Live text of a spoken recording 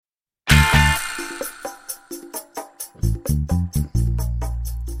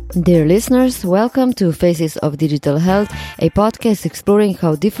Dear listeners, welcome to Faces of Digital Health, a podcast exploring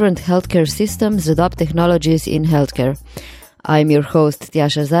how different healthcare systems adopt technologies in healthcare. I'm your host,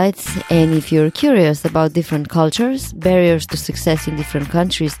 Tjasa Zajc, and if you're curious about different cultures, barriers to success in different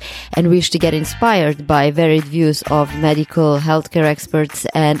countries, and wish to get inspired by varied views of medical healthcare experts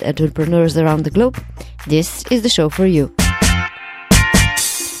and entrepreneurs around the globe, this is the show for you.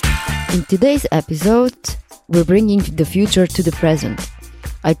 In today's episode, we're bringing the future to the present.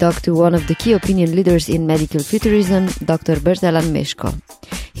 I talked to one of the key opinion leaders in medical futurism, Dr. Bertalan Meško.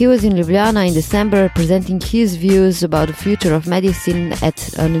 He was in Ljubljana in December presenting his views about the future of medicine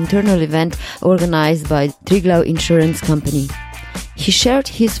at an internal event organized by Triglav Insurance Company. He shared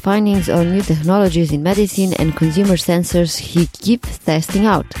his findings on new technologies in medicine and consumer sensors he keeps testing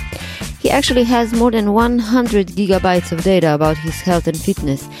out. He actually has more than 100 gigabytes of data about his health and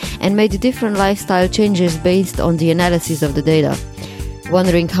fitness and made different lifestyle changes based on the analysis of the data.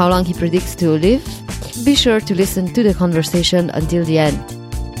 Wondering how long he predicts to live? Be sure to listen to the conversation until the end.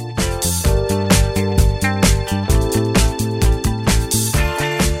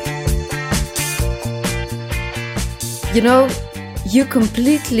 You know, you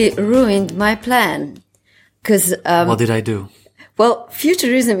completely ruined my plan. What did I do? Well,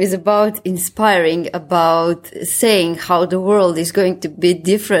 futurism is about inspiring, about saying how the world is going to be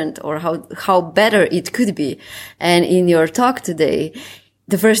different or how better it could be. And in your talk today,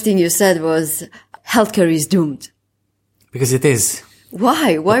 the first thing you said was, healthcare is doomed. Because it is.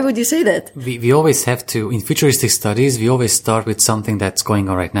 Why? Why would you say that? We always have to, in futuristic studies, we always start with something that's going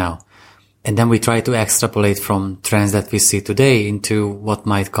on right now. And then we try to extrapolate from trends that we see today into what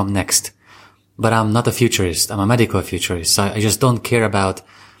might come next. But I'm not a futurist. I'm a medical futurist. So I just don't care about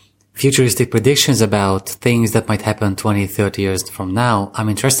futuristic predictions about things that might happen 20, 30 years from now. I'm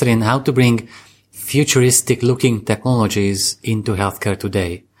interested in how to bring futuristic looking technologies into healthcare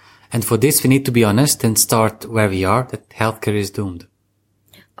today. And for this, we need to be honest and start where we are, that healthcare is doomed.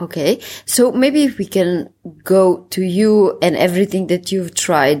 Okay. So maybe if we can go to you and everything that you've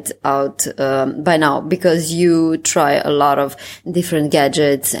tried out by now, because you try a lot of different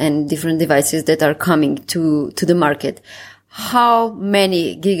gadgets and different devices that are coming to the market. How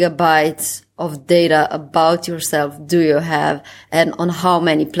many gigabytes of data about yourself do you have and on how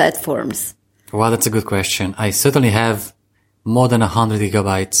many platforms? Well, that's a good question. I certainly have more than 100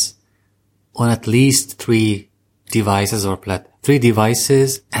 gigabytes on at least three devices,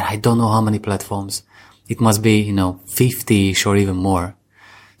 and I don't know how many platforms. It must be, 50-ish or even more.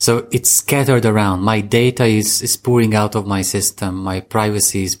 So it's scattered around. My data is pouring out of my system. My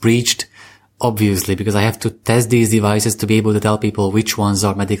privacy is breached, obviously, because I have to test these devices to be able to tell people which ones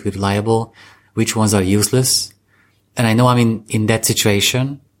are medically reliable, which ones are useless. And I know I'm in that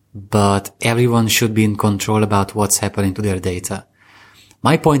situation, but everyone should be in control about what's happening to their data.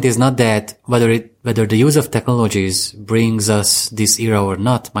 My point is not that whether the use of technologies brings us this era or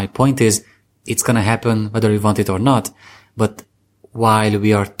not. My point is it's going to happen whether we want it or not. But while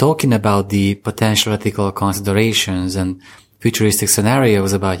we are talking about the potential ethical considerations and futuristic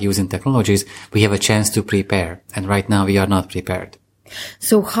scenarios about using technologies, we have a chance to prepare. And right now we are not prepared.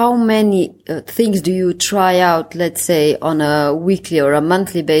 So how many things do you try out, let's say, on a weekly or a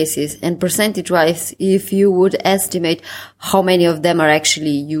monthly basis? And percentage-wise, if you would estimate how many of them are actually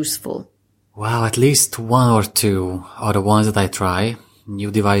useful? Wow, at least one or two are the ones that I try. New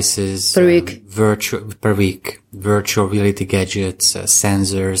devices. Per week? Virtual reality gadgets,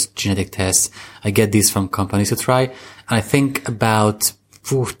 sensors, genetic tests. I get these from companies to try. And I think about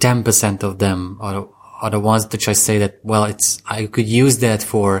 10% of them are the ones which I say that, I could use that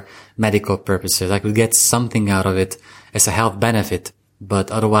for medical purposes. I could get something out of it as a health benefit,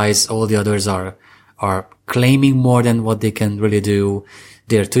 but otherwise all the others are claiming more than what they can really do.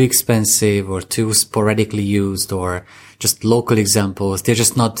 They're too expensive or too sporadically used or just local examples. They're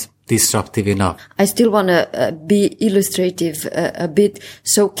just not disruptive enough. I still want to be illustrative a bit.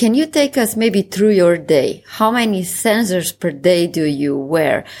 So can you take us maybe through your day? How many sensors per day do you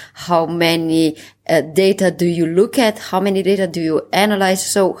wear? How many data do you look at? How many data do you analyze?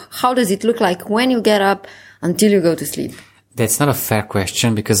 So how does it look like when you get up until you go to sleep? That's not a fair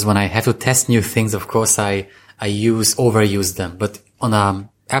question because when I have to test new things, of course, I overuse them. But on an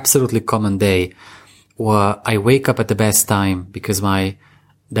absolutely common day, I wake up at the best time because my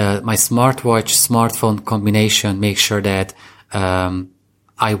smartphone combination makes sure that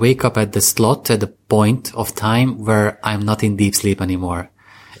I wake up at the point of time where I'm not in deep sleep anymore.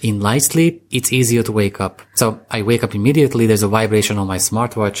 In light sleep, it's easier to wake up. So I wake up immediately. There's a vibration on my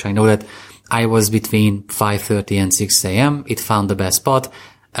smartwatch. I know that I was between 5:30 and 6 a.m. It found the best spot.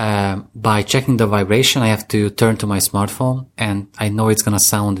 By checking the vibration, I have to turn to my smartphone, and I know it's going to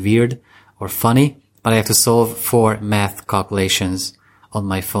sound weird or funny, but I have to solve 4 math calculations on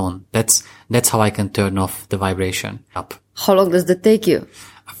my phone. That's how I can turn off the vibration up. How long does that take you?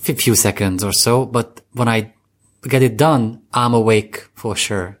 A few seconds or so, but when I get it done, I'm awake for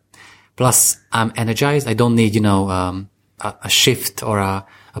sure. Plus, I'm energized. I don't need, a shift or a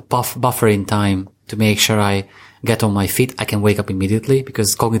buffer in time to make sure I get on my feet. I can wake up immediately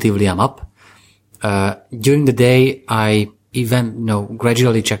because cognitively I'm up. During the day, I even,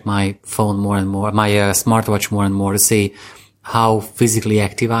 gradually check my phone more and more, my smartwatch more and more to see how physically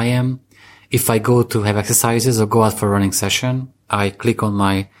active I am. If I go to have exercises or go out for a running session, I click on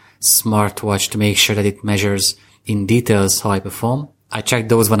my smartwatch to make sure that it measures in details how I perform. I check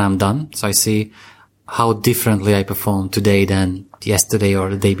those when I'm done, so I see how differently I perform today than yesterday or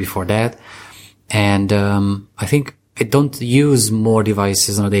the day before that. And I think I don't use more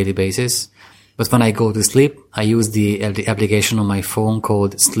devices on a daily basis, but when I go to sleep, I use the application on my phone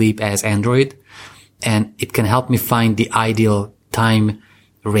called Sleep as Android, and it can help me find the ideal time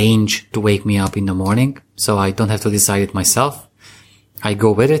range to wake me up in the morning, so I don't have to decide it myself. I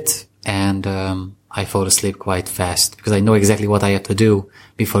go with it, and I fall asleep quite fast because I know exactly what I have to do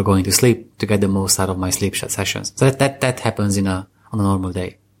before going to sleep to get the most out of my sleep sessions. So that happens on a normal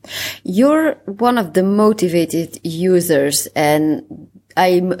day. You're one of the motivated users, and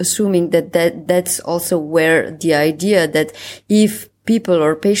I'm assuming that's also where the idea that if people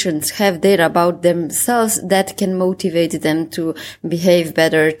or patients have data about themselves, that can motivate them to behave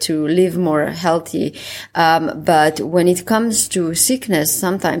better, to live more healthy. But when it comes to sickness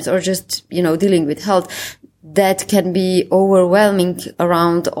sometimes, or just, dealing with health, that can be overwhelming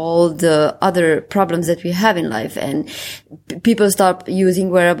around all the other problems that we have in life. And people stop using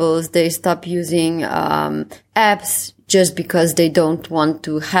wearables. They stop using apps just because they don't want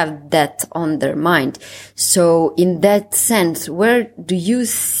to have that on their mind. So in that sense, where do you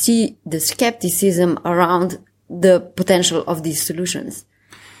see the skepticism around the potential of these solutions?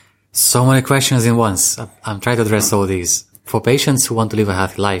 So many questions in once. I'm trying to address all these. For patients who want to live a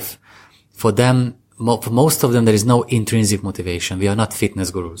healthy life, for them, for most of them, there is no intrinsic motivation. We are not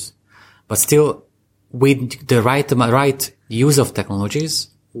fitness gurus. But still, with the right use of technologies,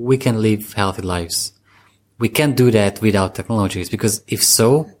 we can live healthy lives. We can't do that without technologies, because if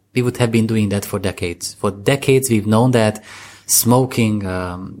so, we would have been doing that for decades. For decades, we've known that smoking,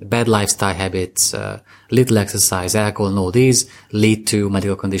 bad lifestyle habits, little exercise, alcohol, and all these lead to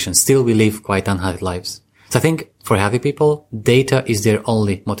medical conditions. Still, we live quite unhealthy lives. So I think for healthy people, data is their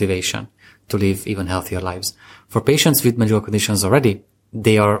only motivation to live even healthier lives. For patients with medical conditions already,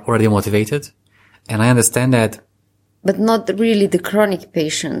 they are already motivated. And I understand that. But not really the chronic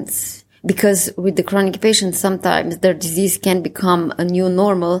patients. Because with the chronic patients, sometimes their disease can become a new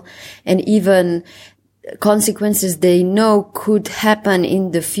normal, and even consequences they know could happen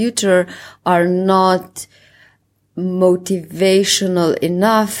in the future are not motivational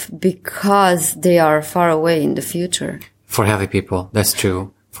enough because they are far away in the future. For healthy people, that's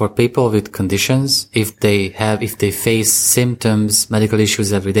true. For people with conditions, if they face symptoms, medical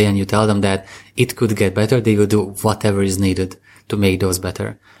issues every day, and you tell them that it could get better, they will do whatever is needed to make those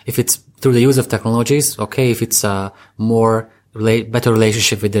better. If it's through the use of technologies, okay, if it's a better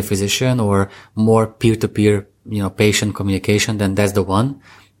relationship with the physician or more peer-to-peer, patient communication, then that's the one.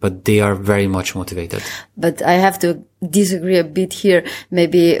 But they are very much motivated. But I have to disagree a bit here,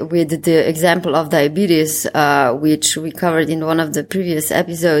 maybe with the example of diabetes, which we covered in one of the previous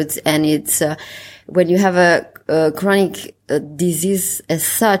episodes. And it's when you have a chronic disease as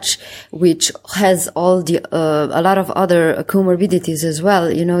such, which has all the a lot of other comorbidities as well.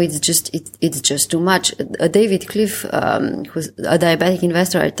 It's just too much. David Cliff, who's a diabetic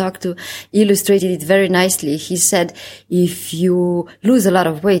investor I talked to, illustrated it very nicely. He said, if you lose a lot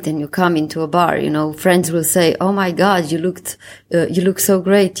of weight and you come into a bar, friends will say, "Oh my God, you look so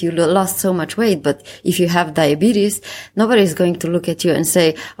great. You lost so much weight." But if you have diabetes, nobody is going to look at you and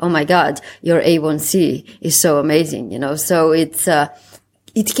say, "Oh my God, your A1C is so amazing." So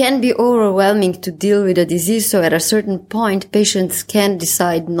it can be overwhelming to deal with a disease. So at a certain point, patients can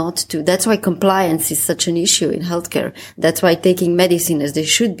decide not to. That's why compliance is such an issue in healthcare. That's why taking medicine as they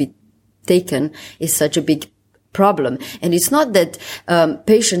should be taken is such a big problem. And it's not that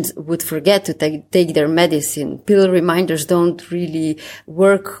patients would forget to take their medicine. Pill reminders don't really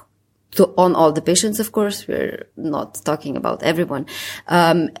work on all the patients, of course. We're not talking about everyone.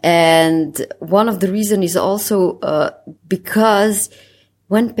 And one of the reasons is also because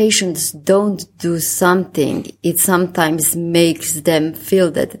when patients don't do something, it sometimes makes them feel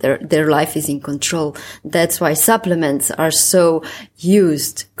that their life is in control. That's why supplements are so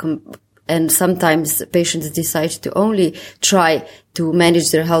used. And sometimes patients decide to only try to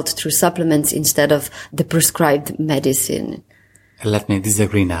manage their health through supplements instead of the prescribed medicine. Let me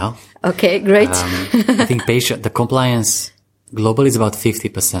disagree now. Okay, great. I think the compliance globally is about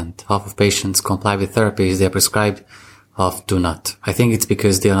 50%. Half of patients comply with therapies they are prescribed, half do not. I think it's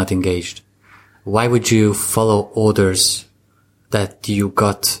because they are not engaged. Why would you follow orders that you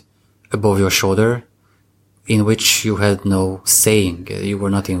got above your shoulder in which you had no saying? You were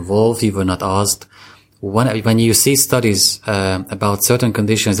not involved, you were not asked. When you see studies about certain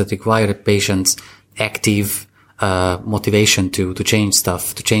conditions that require a patient's active motivation to change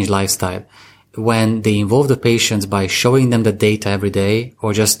stuff, to change lifestyle, when they involve the patients by showing them the data every day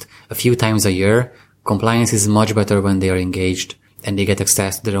or just a few times a year, compliance is much better when they are engaged and they get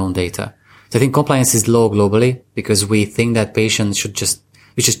access to their own data. So I think compliance is low globally because we think that patients should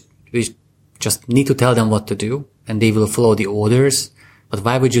we just need to tell them what to do and they will follow the orders. But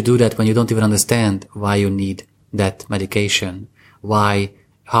why would you do that when you don't even understand why you need that medication?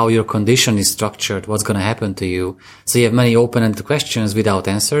 How your condition is structured, what's going to happen to you. So you have many open-ended questions without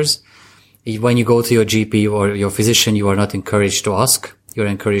answers. When you go to your GP or your physician, you are not encouraged to ask. You're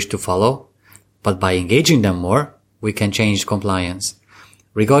encouraged to follow. But by engaging them more, we can change compliance.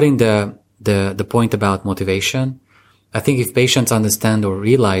 Regarding the point about motivation, I think if patients understand or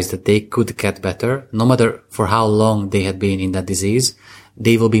realize that they could get better, no matter for how long they had been in that disease,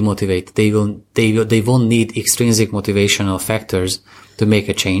 they will be motivated. They won't need extrinsic motivational factors to make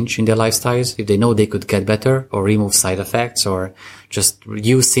a change in their lifestyles. If they know they could get better or remove side effects or just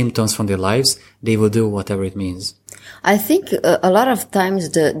reduce symptoms from their lives, they will do whatever it means. I think a lot of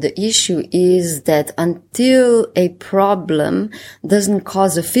times the issue is that until a problem doesn't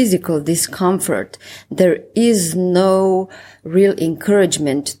cause a physical discomfort, there is no real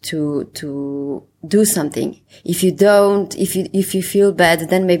encouragement to do something. If you feel bad,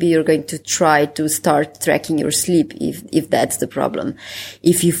 then maybe you're going to try to start tracking your sleep if that's the problem.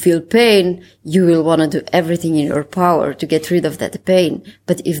 If you feel pain, you will want to do everything in your power to get rid of that pain.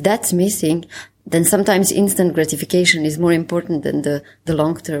 But if that's missing, then sometimes instant gratification is more important than the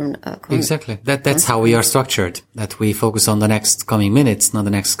long-term Exactly. That's how we are structured, that we focus on the next coming minutes, not the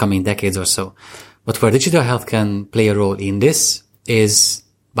next coming decades or so. But where digital health can play a role in this is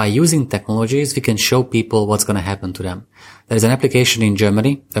by using technologies, we can show people what's going to happen to them. There's an application in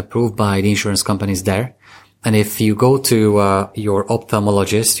Germany approved by the insurance companies there. And if you go to your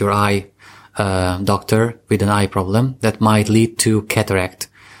ophthalmologist, your eye doctor with an eye problem, that might lead to cataract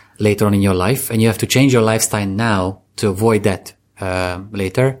later on in your life, and you have to change your lifestyle now to avoid that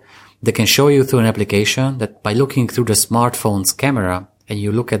later. They can show you through an application that by looking through the smartphone's camera and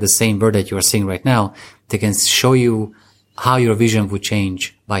you look at the same bird that you are seeing right now, they can show you how your vision would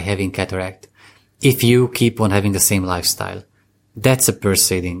change by having cataract if you keep on having the same lifestyle. That's a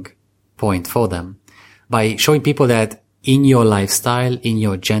persuading point for them. By showing people that in your lifestyle, in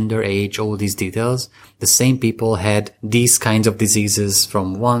your gender, age, all these details, the same people had these kinds of diseases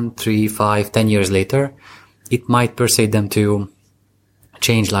from 1, 3, 5, 10 years later, it might persuade them to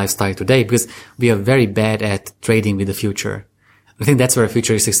change lifestyle today because we are very bad at trading with the future. I think that's where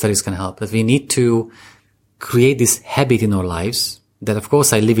futuristic studies can help, that we need to create this habit in our lives that, of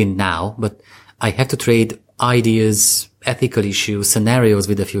course, I live in now, but I have to trade ideas, ethical issues, scenarios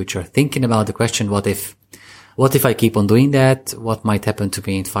with the future, thinking about the question, what if I keep on doing that? What might happen to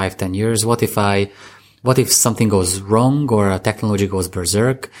me in 5, 10 years? What if something goes wrong or a technology goes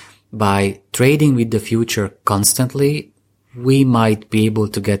berserk? By trading with the future constantly, we might be able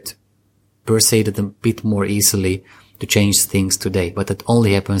to get persuaded a bit more easily to change things today, but that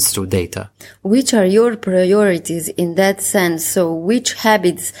only happens through data. Which are your priorities in that sense? So which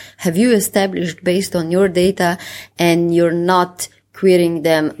habits have you established based on your data and you're not quitting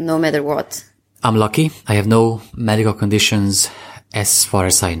them no matter what? I'm lucky. I have no medical conditions as far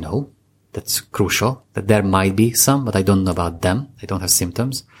as I know. That's crucial. That there might be some, but I don't know about them. I don't have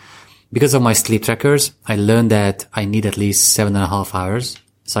symptoms. Because of my sleep trackers, I learned that I need at least 7.5 hours.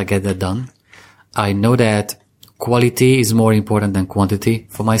 So I get that done. I know that quality is more important than quantity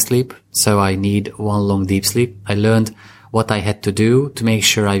for my sleep. So I need one long deep sleep. I learned what I had to do to make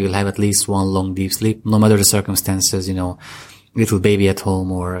sure I will have at least one long deep sleep, no matter the circumstances, little baby at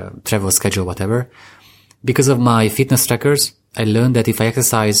home or travel schedule, whatever. Because of my fitness trackers, I learned that if I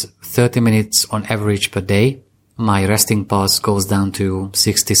exercise 30 minutes on average per day, my resting pulse goes down to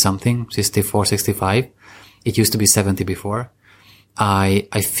 60 something, 64, 65. It used to be 70 before. I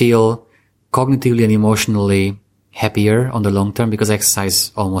feel cognitively and emotionally happier on the long term because I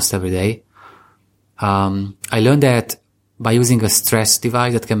exercise almost every day. I learned that by using a stress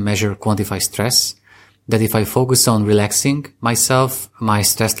device that can measure, quantify stress, that if I focus on relaxing myself, my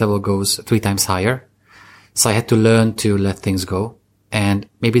stress level goes 3 times higher. So I had to learn to let things go. And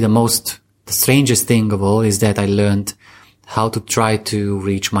maybe the strangest thing of all is that I learned how to try to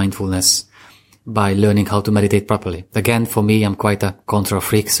reach mindfulness by learning how to meditate properly. Again, for me, I'm quite a control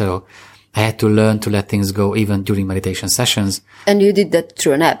freak, so I had to learn to let things go even during meditation sessions. And you did that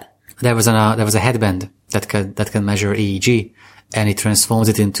through an app? There was a headband that can measure EEG, and it transforms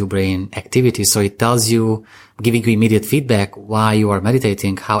it into brain activity. So it tells you, giving you immediate feedback while you are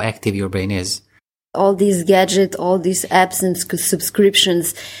meditating, how active your brain is. All these gadgets, all these apps and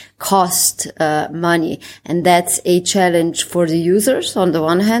subscriptions cost money. And that's a challenge for the users on the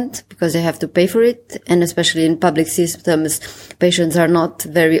one hand, because they have to pay for it. And especially in public systems, patients are not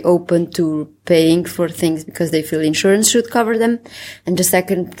very open to paying for things because they feel insurance should cover them. And the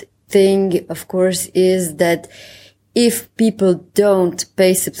second thing, of course, is that if people don't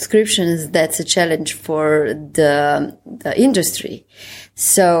pay subscriptions, that's a challenge for the industry.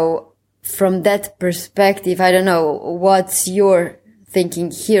 So from that perspective, I don't know, what's your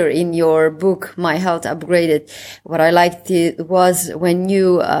thinking here in your book, My Health Upgraded? What I liked was when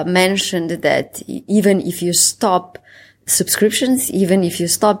you mentioned that even if you stop subscriptions, even if you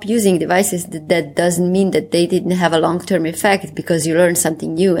stop using devices, that doesn't mean that they didn't have a long-term effect, because you learned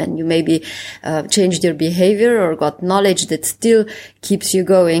something new and you maybe changed your behavior or got knowledge that still keeps you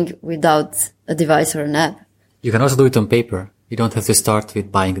going without a device or an app. You can also do it on paper. You don't have to start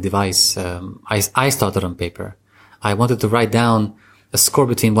with buying a device. I started on paper. I wanted to write down a score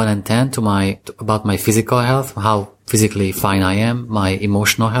between 1 and 10 about my physical health, how physically fine I am, my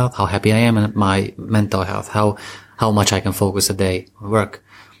emotional health, how happy I am, and my mental health, how much I can focus a day on work.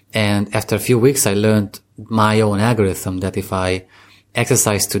 And after a few weeks, I learned my own algorithm that if I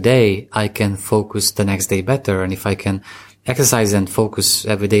exercise today, I can focus the next day better. And if I can exercise and focus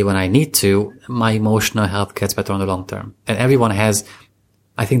every day when I need to, my emotional health gets better on the long term. And everyone has,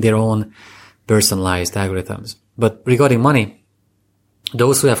 I think, their own personalized algorithms. But regarding money,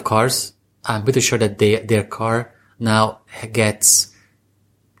 those who have cars, I'm pretty sure that their car now gets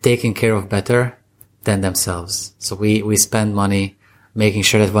taken care of better than themselves. So we spend money making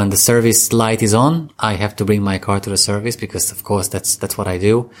sure that when the service light is on, I have to bring my car to the service, because of course that's what I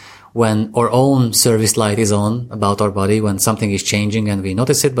do. When our own service light is on about our body, when something is changing and we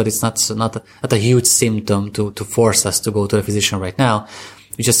notice it, but it's not a huge symptom to force us to go to a physician right now.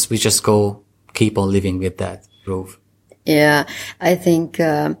 We just go keep on living with that groove. Yeah, I think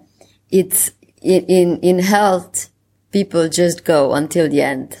it's in health. People just go until the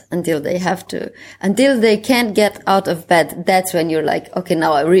end, until they have to, until they can't get out of bed. That's when you're like, okay,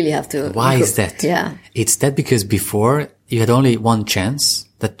 now I really have to. Why is that? Yeah. It's that because before you had only one chance,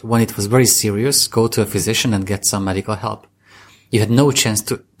 that when it was very serious, go to a physician and get some medical help. You had no chance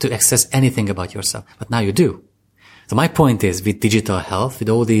to access anything about yourself, but now you do. So my point is, with digital health, with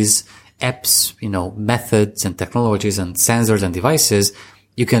all these apps, methods and technologies and sensors and devices,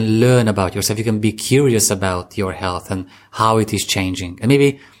 you can learn about yourself. You can be curious about your health and how it is changing. And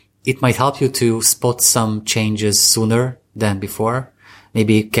maybe it might help you to spot some changes sooner than before.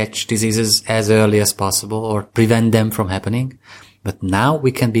 Maybe catch diseases as early as possible or prevent them from happening. But now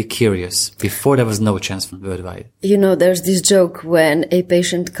we can be curious. Before there was no chance worldwide. There's this joke when a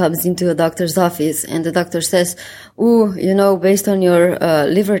patient comes into a doctor's office and the doctor says, based on your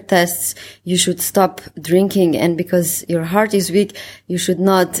liver tests, you should stop drinking. And because your heart is weak, you should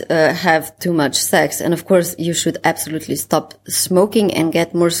not have too much sex. And of course, you should absolutely stop smoking and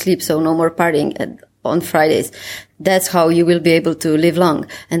get more sleep. So no more partying on Fridays. That's how you will be able to live long.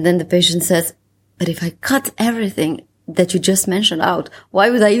 And then the patient says, but if I cut everything that you just mentioned out, why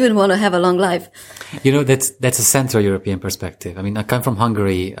would I even want to have a long life? That's a Central European perspective. I mean, I come from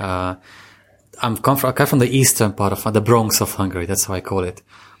Hungary. I come from the eastern part of the Bronx of Hungary. That's how I call it.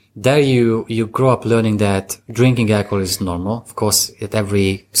 There you grow up learning that drinking alcohol is normal. Of course, at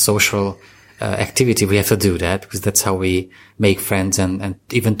every social activity, we have to do that because that's how we make friends and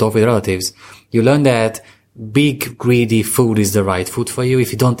even talk with relatives. You learn that big, greedy food is the right food for you.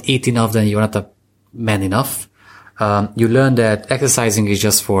 If you don't eat enough, then you're not a man enough. You learn that exercising is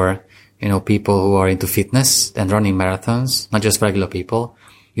just for, people who are into fitness and running marathons, not just regular people.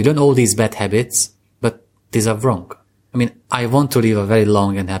 You learn all these bad habits, but these are wrong. I mean, I want to live a very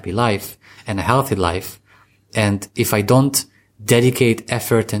long and happy life and a healthy life. And if I don't dedicate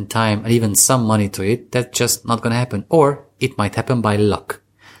effort and time and even some money to it, that's just not going to happen. Or it might happen by luck.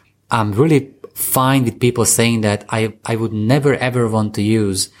 I'm really fine with people saying that I would never ever want to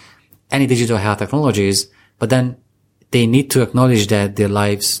use any digital health technologies, but then they need to acknowledge that their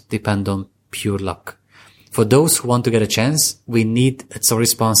lives depend on pure luck. For those who want to get a chance, it's our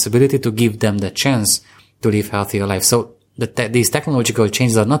responsibility to give them the chance to live healthier lives. So these technological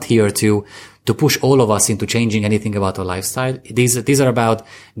changes are not here to push all of us into changing anything about our lifestyle. These are about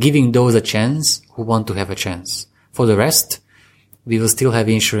giving those a chance who want to have a chance. For the rest, we will still have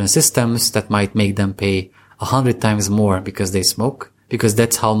insurance systems that might make them pay 100 times more because they smoke, because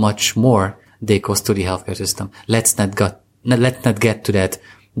that's how much more they cost to the healthcare system. Let's not get to that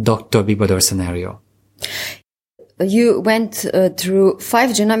Dr. Big Brother scenario. You went through 5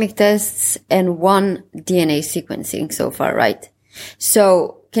 genomic tests and 1 DNA sequencing so far, right?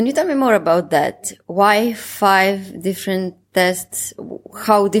 So can you tell me more about that? Why 5 different tests?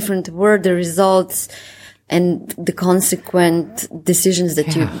 How different were the results and the consequent decisions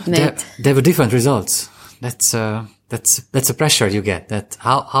that you made? There were different results. That's a pressure you get. That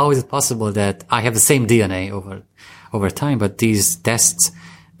how is it possible that I have the same DNA over time, but these tests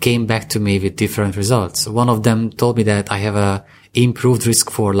came back to me with different results. One of them told me that I have a improved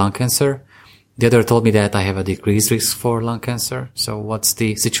risk for lung cancer. The other told me that I have a decreased risk for lung cancer. So what's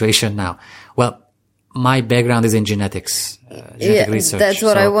the situation now? Well, my background is in genetics, genetic research. That's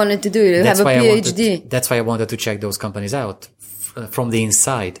what I wanted to do. You have a PhD. That's why I wanted to check those companies out from the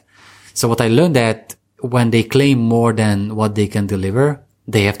inside. So what I learned that when they claim more than what they can deliver,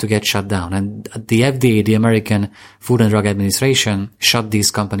 they have to get shut down. And the FDA, the American Food and Drug Administration, shut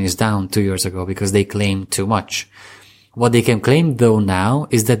these companies down 2 years ago because they claim too much. What they can claim though now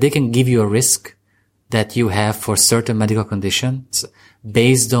is that they can give you a risk that you have for certain medical conditions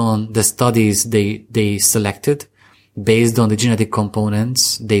based on the studies they selected, based on the genetic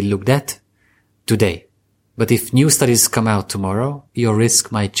components they looked at today. But if new studies come out tomorrow, your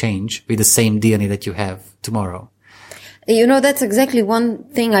risk might change with the same DNA that you have tomorrow. You know, that's exactly one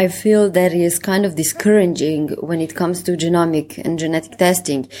thing I feel that is kind of discouraging when it comes to genomic and genetic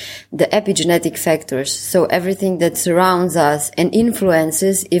testing, the epigenetic factors. So everything that surrounds us and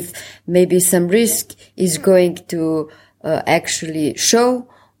influences if maybe some risk is going to actually show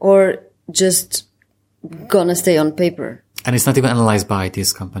or just gonna stay on paper. And it's not even analyzed by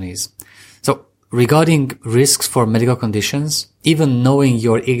these companies. So regarding risks for medical conditions, even knowing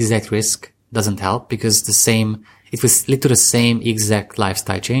your exact risk doesn't help because it was lead to the same exact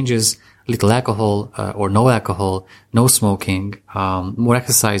lifestyle changes, little alcohol or no alcohol, no smoking, more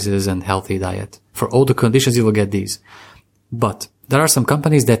exercises and healthy diet. For all the conditions, you will get these. But there are some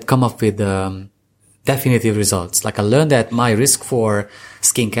companies that come up with definitive results. Like I learned that my risk for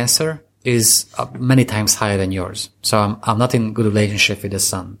skin cancer is many times higher than yours. So I'm not in good relationship with the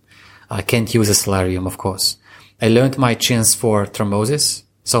sun. I can't use a solarium, of course. I learned my chance for thrombosis.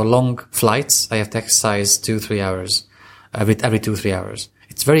 So long flights, I have to exercise 2-3 hours, every 2-3 hours.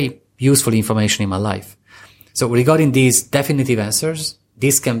 It's very useful information in my life. So regarding these definitive answers,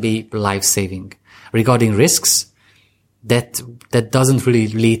 this can be life-saving. Regarding risks, that doesn't really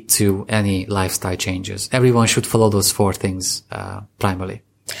lead to any lifestyle changes. Everyone should follow those 4 things, primarily.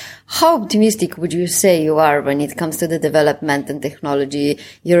 How optimistic would you say you are when it comes to the development and technology?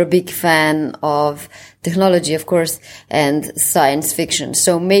 You're a big fan of technology, of course, and science fiction.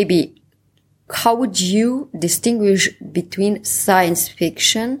 So maybe how would you distinguish between science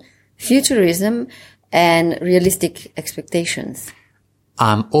fiction, futurism, and realistic expectations?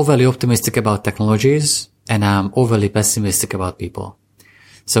 I'm overly optimistic about technologies and I'm overly pessimistic about people.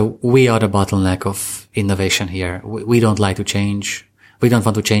 So we are the bottleneck of innovation here. We don't like to change. We don't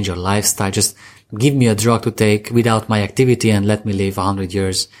want to change your lifestyle. Just give me a drug to take without my activity and let me live 100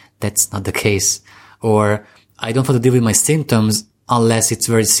 years. That's not the case. Or I don't want to deal with my symptoms unless it's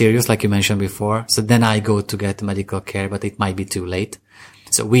very serious, like you mentioned before. So then I go to get medical care, but it might be too late.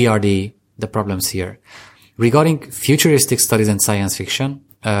 So we are the problems here. Regarding futuristic studies and science fiction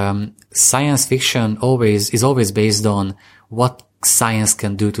is always based on what science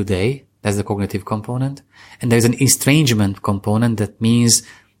can do today. That's the cognitive component. And there's an estrangement component that means,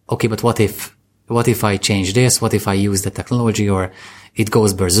 okay, but what if I change this? What if I use the technology or it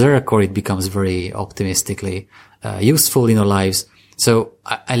goes berserk or it becomes very optimistically useful in our lives? So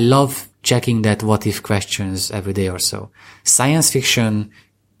I love checking that what if questions every day or so. Science fiction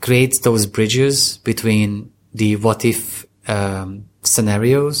creates those bridges between the what if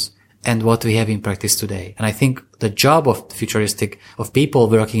scenarios and what we have in practice today. And I think the job of people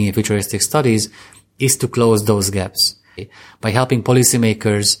working in futuristic studies is to close those gaps by helping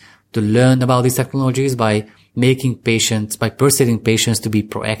policymakers to learn about these technologies, by persuading patients to be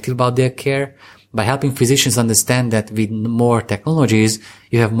proactive about their care, by helping physicians understand that with more technologies,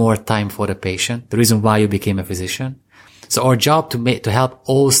 you have more time for the patient, the reason why you became a physician. So our job to help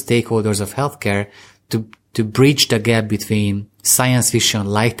all stakeholders of healthcare to bridge the gap between science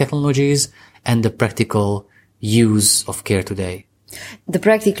fiction-like technologies and the practical use of care today? The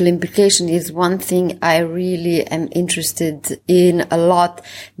practical implication is one thing I really am interested in a lot,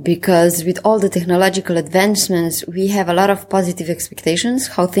 because with all the technological advancements, we have a lot of positive expectations,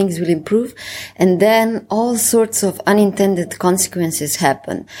 how things will improve, and then all sorts of unintended consequences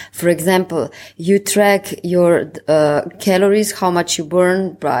happen. For example, you track your calories, how much you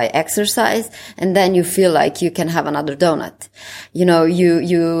burn by exercise, and then you feel like you can have another donut. You know,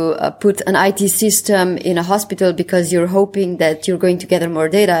 you put an IT system in a hospital because you're hoping that you're going to gather more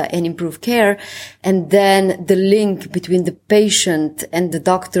data and improve care, and then the link between the patient and the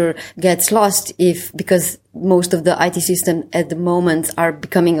doctor gets lost because most of the IT systems at the moment are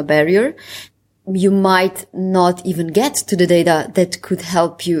becoming a barrier. You might not even get to the data that could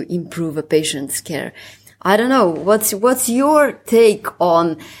help you improve a patient's care. I don't know. What's your take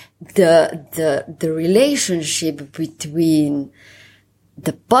on the relationship between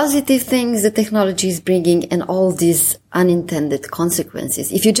the positive things the technology is bringing and all these unintended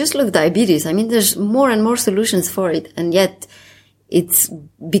consequences? If you just look diabetes, I mean, there's more and more solutions for it, and yet it's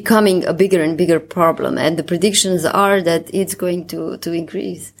becoming a bigger and bigger problem, and the predictions are that it's going to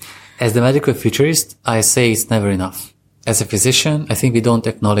increase. As the medical futurist, I say it's never enough. As a physician, I think we don't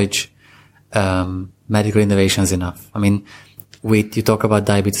acknowledge medical innovations enough. I mean, you talk about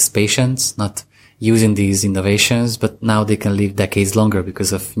diabetes patients not using these innovations, but now they can live decades longer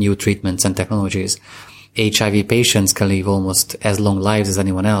because of new treatments and technologies. HIV patients can live almost as long lives as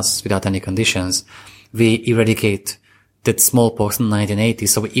anyone else without any conditions. We eradicate that smallpox in the 1980s.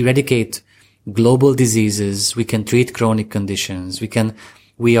 So we eradicate global diseases. We can treat chronic conditions.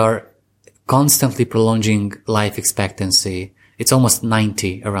 We are constantly prolonging life expectancy. It's almost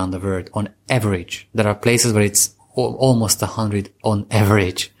 90 around the world on average. There are places where it's almost 100 on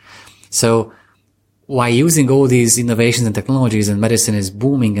average. So while using all these innovations and technologies and medicine is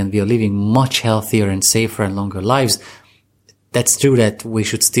booming and we are living much healthier and safer and longer lives, that's true that we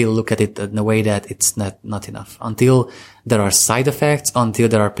should still look at it in a way that it's not enough. Until there are side effects, until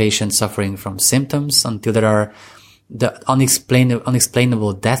there are patients suffering from symptoms, until there are the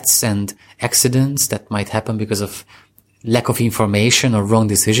unexplainable deaths and accidents that might happen because of lack of information or wrong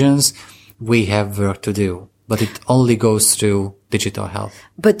decisions, we have work to do. But it only goes through digital health.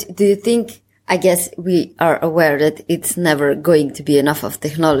 But do you think, I guess we are aware that it's never going to be enough of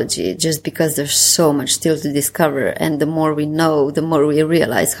technology, just because there's so much still to discover. And the more we know, the more we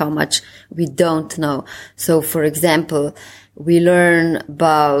realize how much we don't know. So, for example, we learn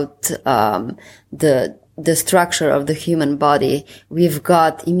about the structure of the human body. We've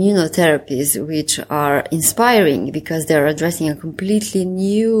got immunotherapies, which are inspiring because they're addressing a completely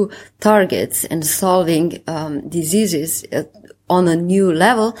new targets and solving diseases on a new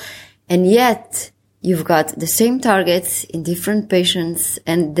level. And yet you've got the same targets in different patients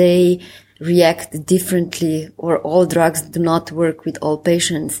and they react differently, or all drugs do not work with all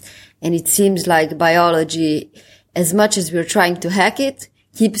patients. And it seems like biology, as much as we're trying to hack it,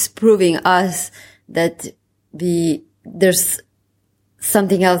 keeps proving us that there's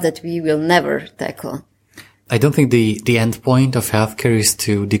something else that we will never tackle. I don't think the end point of healthcare is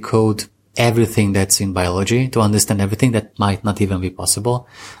to decode everything that's in biology, to understand everything. That might not even be possible.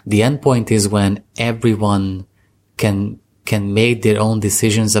 The end point is when everyone can make their own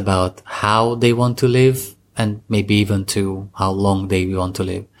decisions about how they want to live and maybe even to how long they want to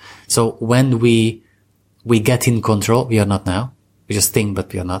live. So when we get in control, we are not now. We just think,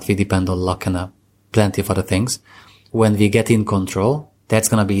 but we are not. We depend on luck and plenty of other things. When we get in control, that's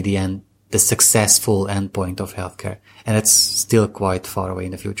going to be the successful endpoint of healthcare. And it's still quite far away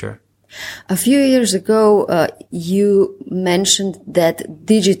in the future. A few years ago, you mentioned that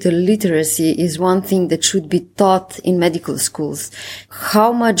digital literacy is one thing that should be taught in medical schools.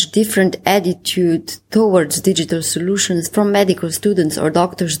 How much different attitude towards digital solutions from medical students or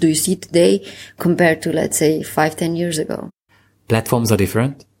doctors do you see today compared to, let's say, 5-10 years ago? Platforms are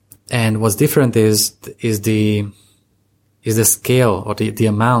different. And what's different is the scale or the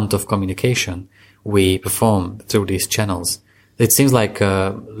amount of communication we perform through these channels. It seems like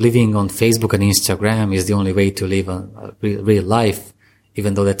living on Facebook and Instagram is the only way to live a real life,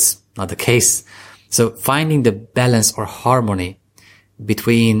 even though that's not the case. So finding the balance or harmony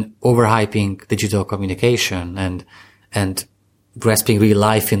between overhyping digital communication and grasping real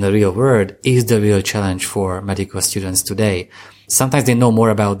life in the real world is the real challenge for medical students today. Sometimes they know more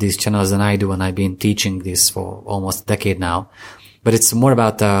about these channels than I do, and I've been teaching this for almost a decade now. But it's more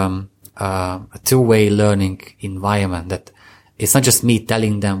about a two-way learning environment, that it's not just me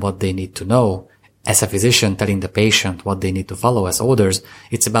telling them what they need to know as a physician, telling the patient what they need to follow as orders.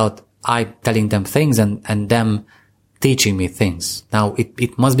 It's about I telling them things and them teaching me things. Now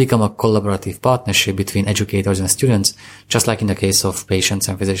it must become a collaborative partnership between educators and students, just like in the case of patients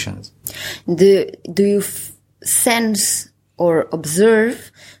and physicians. Do you sense or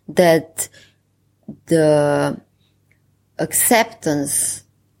observe that the acceptance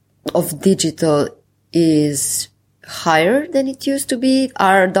of digital is higher than it used to be?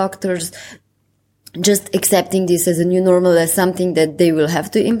 Are doctors just accepting this as a new normal, as something that they will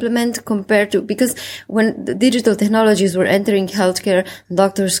have to implement compared to, because when the digital technologies were entering healthcare,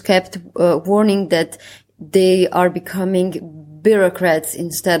 doctors kept warning that they are becoming bureaucrats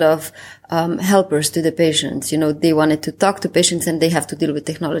instead of helpers to the patients. You know, they wanted to talk to patients and they have to deal with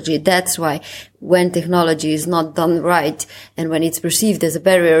technology. That's why when technology is not done right and when it's perceived as a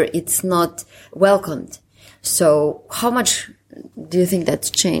barrier, it's not welcomed. So how much do you think that's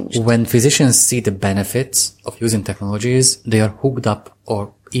changed? When physicians see the benefits of using technologies, they are hooked up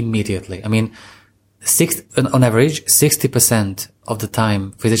or immediately. I mean, on average, 60% of the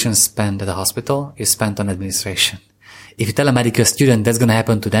time physicians spend at the hospital is spent on administration. If you tell a medical student that's going to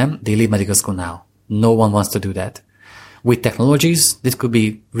happen to them, they leave medical school now. No one wants to do that. With technologies, this could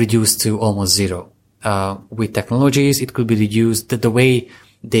be reduced to almost zero. With technologies, it could be reduced the way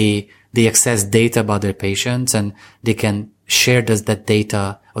they access data about their patients, and they can share that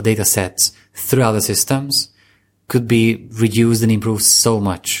data or data sets throughout the systems, could be reduced and improved so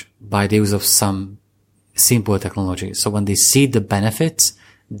much by the use of some simple technology. So when they see the benefits,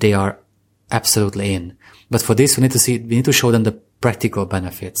 they are absolutely in. But for this, we need to show them the practical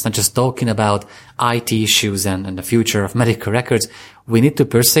benefits, not just talking about IT issues and the future of medical records. We need to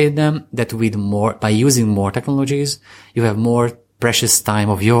persuade them that by using more technologies, you have more precious time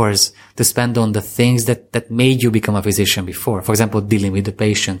of yours to spend on the things that made you become a physician before. For example, dealing with the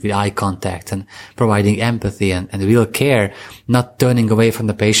patient with eye contact and providing empathy and real care, not turning away from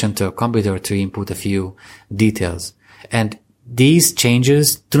the patient to a computer to input a few details. And these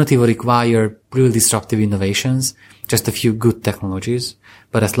changes do not even require real disruptive innovations, just a few good technologies.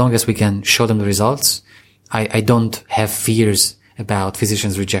 But as long as we can show them the results, I don't have fears about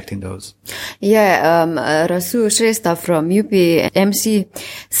physicians rejecting those. Yeah, Rasul Shrestha from UPMC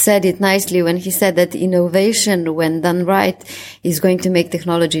said it nicely when he said that innovation, when done right, is going to make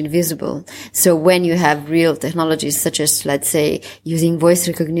technology invisible. So when you have real technologies such as, let's say, using voice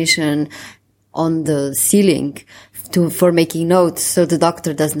recognition on the ceiling for making notes, so the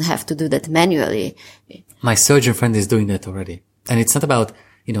doctor doesn't have to do that manually. My surgeon friend is doing that already. And it's not about,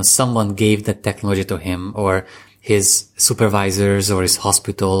 someone gave that technology to him, or his supervisors or his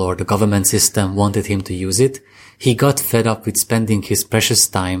hospital or the government system wanted him to use it. He got fed up with spending his precious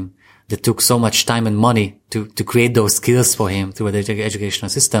time that took so much time and money to create those skills for him through the educational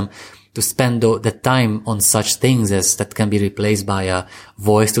system, to spend that time on such things as that can be replaced by a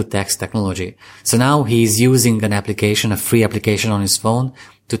voice-to-text technology. So now he's using an application, a free application on his phone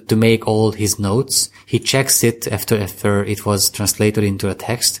to make all his notes. He checks it after it was translated into a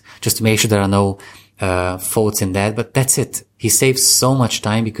text, just to make sure there are no faults in that, but that's it. He saves so much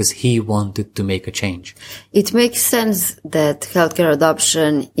time because he wanted to make a change. It makes sense that healthcare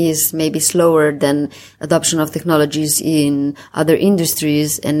adoption is maybe slower than adoption of technologies in other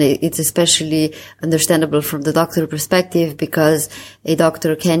industries, and it's especially understandable from the doctor perspective, because a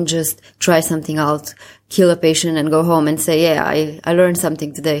doctor can just try something out, kill a patient and go home and say, yeah, I learned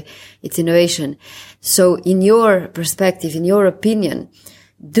something today. It's innovation. So in your perspective, in your opinion,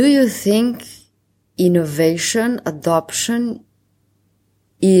 do you think innovation, adoption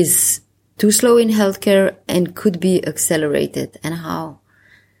is too slow in healthcare and could be accelerated, and how?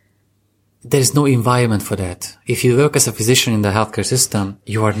 There is no environment for that. If you work as a physician in the healthcare system,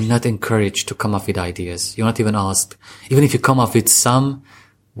 you are not encouraged to come up with ideas. You're not even asked. Even if you come up with some,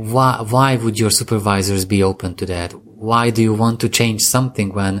 why would your supervisors be open to that? Why do you want to change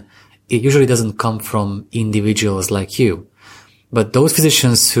something when it usually doesn't come from individuals like you? But those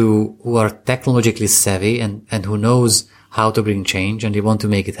physicians who are technologically savvy and who knows how to bring change and they want to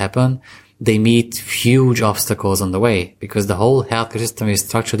make it happen, they meet huge obstacles on the way, because the whole healthcare system is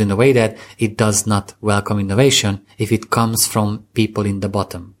structured in a way that it does not welcome innovation if it comes from people in the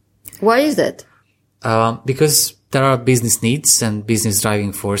bottom. Why is that? Because there are business needs and business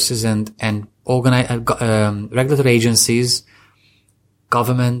driving forces and regulatory agencies,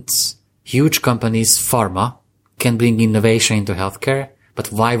 governments, huge companies, pharma, can bring innovation into healthcare,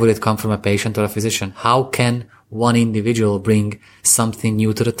 but why would it come from a patient or a physician? How can one individual bring something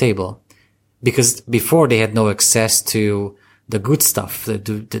new to the table? Because before they had no access to the good stuff,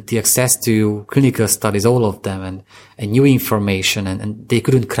 the access to clinical studies, all of them, and new information, and they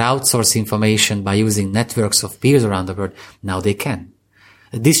couldn't crowdsource information by using networks of peers around the world. Now they can.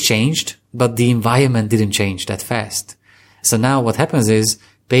 This changed, but the environment didn't change that fast. So now what happens is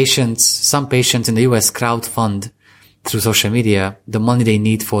some patients in the US crowdfund through social media the money they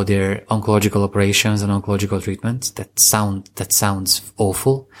need for their oncological operations and oncological treatments. That sounds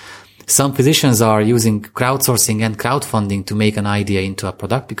awful. Some physicians are using crowdsourcing and crowdfunding to make an idea into a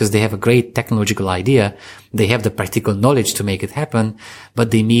product because they have a great technological idea. They have the practical knowledge to make it happen,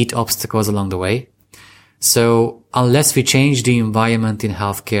 but they meet obstacles along the way. So unless we change the environment in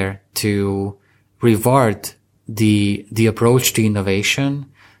healthcare to reward the approach to innovation,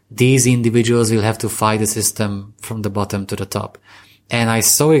 these individuals will have to fight the system from the bottom to the top. And I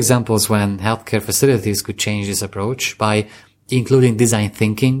saw examples when healthcare facilities could change this approach by including design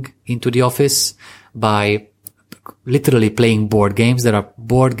thinking into the office, by literally playing board games. There are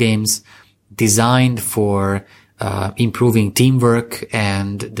board games designed for improving teamwork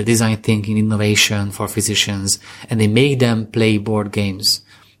and the design thinking innovation for physicians, and they make them play board games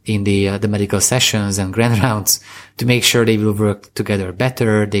in the medical sessions and grand rounds to make sure they will work together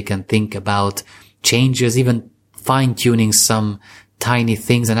better. They can think about changes, even fine-tuning some tiny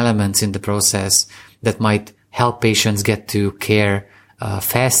things and elements in the process that might help patients get to care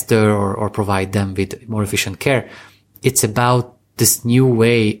faster or provide them with more efficient care. It's about this new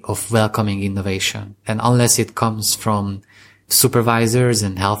way of welcoming innovation. And unless it comes from supervisors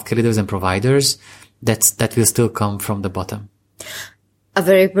and healthcare leaders and providers, that will still come from the bottom. A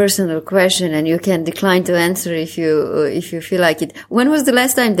very personal question, and you can decline to answer if you feel like it. When was the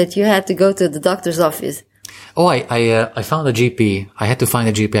last time that you had to go to the doctor's office? Oh, I found a GP. I had to find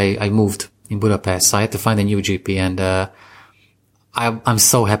a GP. I moved in Budapest, so I had to find a new GP, and I'm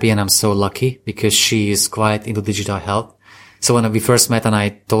so happy and I'm so lucky because she is quite into digital health. So when we first met and I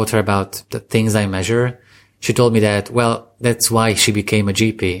told her about the things I measure, she told me that, well, that's why she became a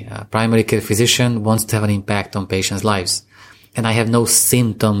GP. A primary care physician wants to have an impact on patients' lives. And I have no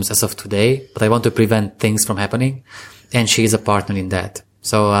symptoms as of today, but I want to prevent things from happening. And she is a partner in that.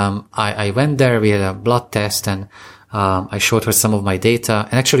 So, I went there, we had a blood test, and, I showed her some of my data.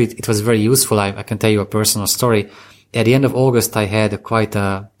 And actually it was very useful. I can tell you a personal story. At the end of August, I had quite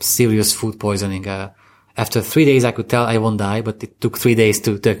a serious food poisoning. After 3 days, I could tell I won't die, but it took 3 days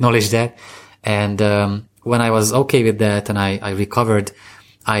to acknowledge that. And, when I was okay with that and I recovered,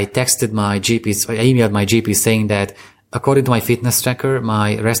 I texted my GP, I emailed my GP saying that according to my fitness tracker,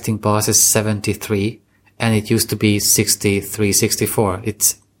 my resting pulse is 73 and it used to be 63, 64.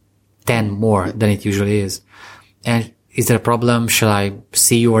 It's 10 more than it usually is. And is there a problem? Shall I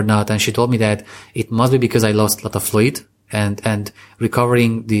see you or not? And she told me that it must be because I lost a lot of fluid and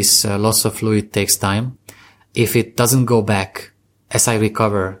recovering this loss of fluid takes time. If it doesn't go back as I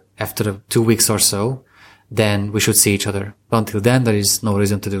recover after 2 weeks or so, then we should see each other. But until then, there is no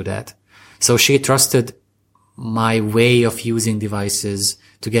reason to do that. So she trusted my way of using devices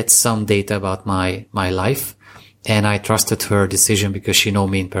to get some data about my life. And I trusted her decision because she know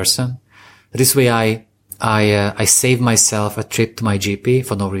me in person. This way I saved myself a trip to my GP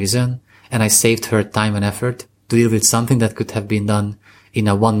for no reason. And I saved her time and effort to deal with something that could have been done in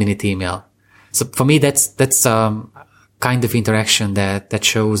a 1-minute email. So for me, that's kind of interaction that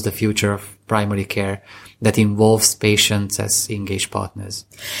shows the future of primary care that involves patients as engaged partners.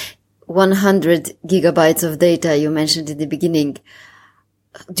 100 gigabytes of data you mentioned in the beginning.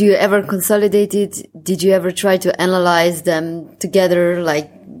 Do you ever consolidate it? Did you ever try to analyze them together?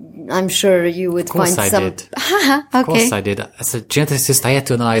 Like, I'm sure you would find some. Of course I did. Okay. Of course I did. As a geneticist, I had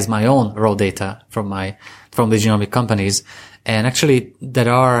to analyze my own raw data from the genomic companies. And actually,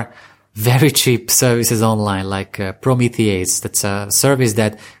 there are very cheap services online like Promethease. That's a service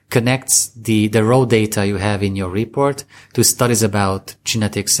that connects the raw data you have in your report to studies about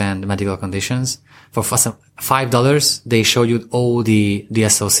genetics and medical conditions. For $5, they show you all the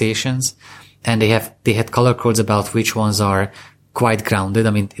associations, and they had color codes about which ones are quite grounded.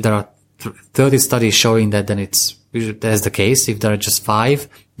 I mean, if there are 30 studies showing that, then that's the case. If there are just 5,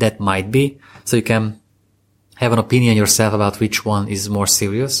 that might be. So you can have an opinion yourself about which one is more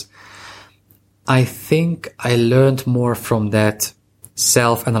serious. I think I learned more from that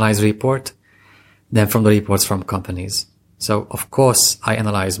self-analyzed report than from the reports from companies. So, of course, I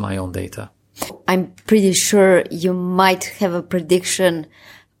analyze my own data. I'm pretty sure you might have a prediction.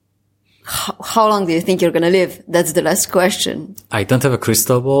 How long do you think you're going to live? That's the last question. I don't have a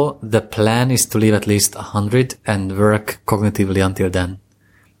crystal ball. The plan is to live at least 100 and work cognitively until then.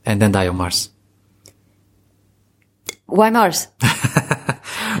 And then die on Mars. Why Mars?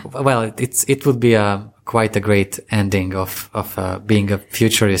 Well, it would be quite a great ending of being a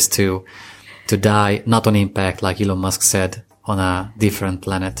futurist to die not on impact, like Elon Musk said, on a different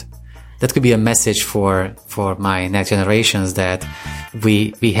planet. That could be a message for my next generations that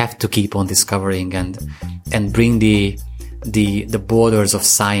we have to keep on discovering and bring the borders of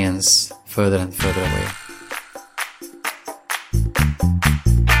science further and further away.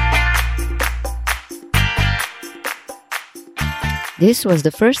 This was the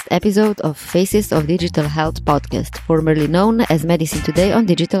first episode of Faces of Digital Health podcast, formerly known as Medicine Today on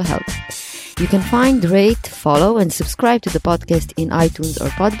Digital Health. You can find, rate, follow, and subscribe to the podcast in iTunes or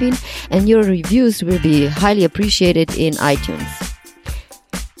Podbean, and your reviews will be highly appreciated in iTunes.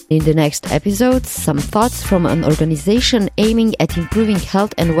 In the next episode, some thoughts from an organization aiming at improving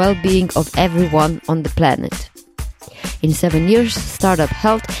health and well-being of everyone on the planet. In 7 years, Startup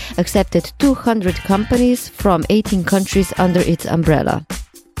Health accepted 200 companies from 18 countries under its umbrella.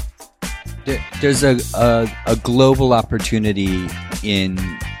 There's a global opportunity in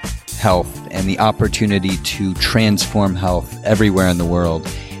health and the opportunity to transform health everywhere in the world.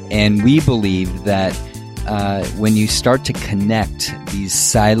 And we believe that when you start to connect these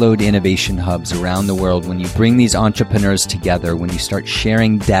siloed innovation hubs around the world, when you bring these entrepreneurs together, when you start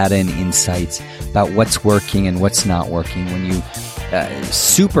sharing data and insights about what's working and what's not working, when you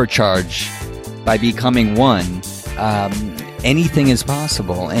supercharge by becoming one, anything is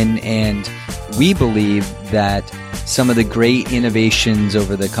possible. And we believe that some of the great innovations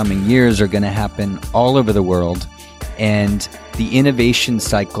over the coming years are going to happen all over the world, and the innovation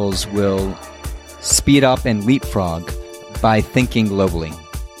cycles will speed up and leapfrog by thinking globally.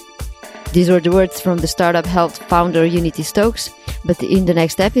 These were the words from the Startup Health founder Unity Stokes, but in the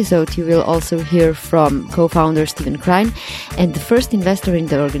next episode you will also hear from co-founder Stephen Krein and the first investor in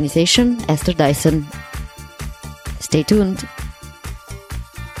the organization, Esther Dyson. Stay tuned.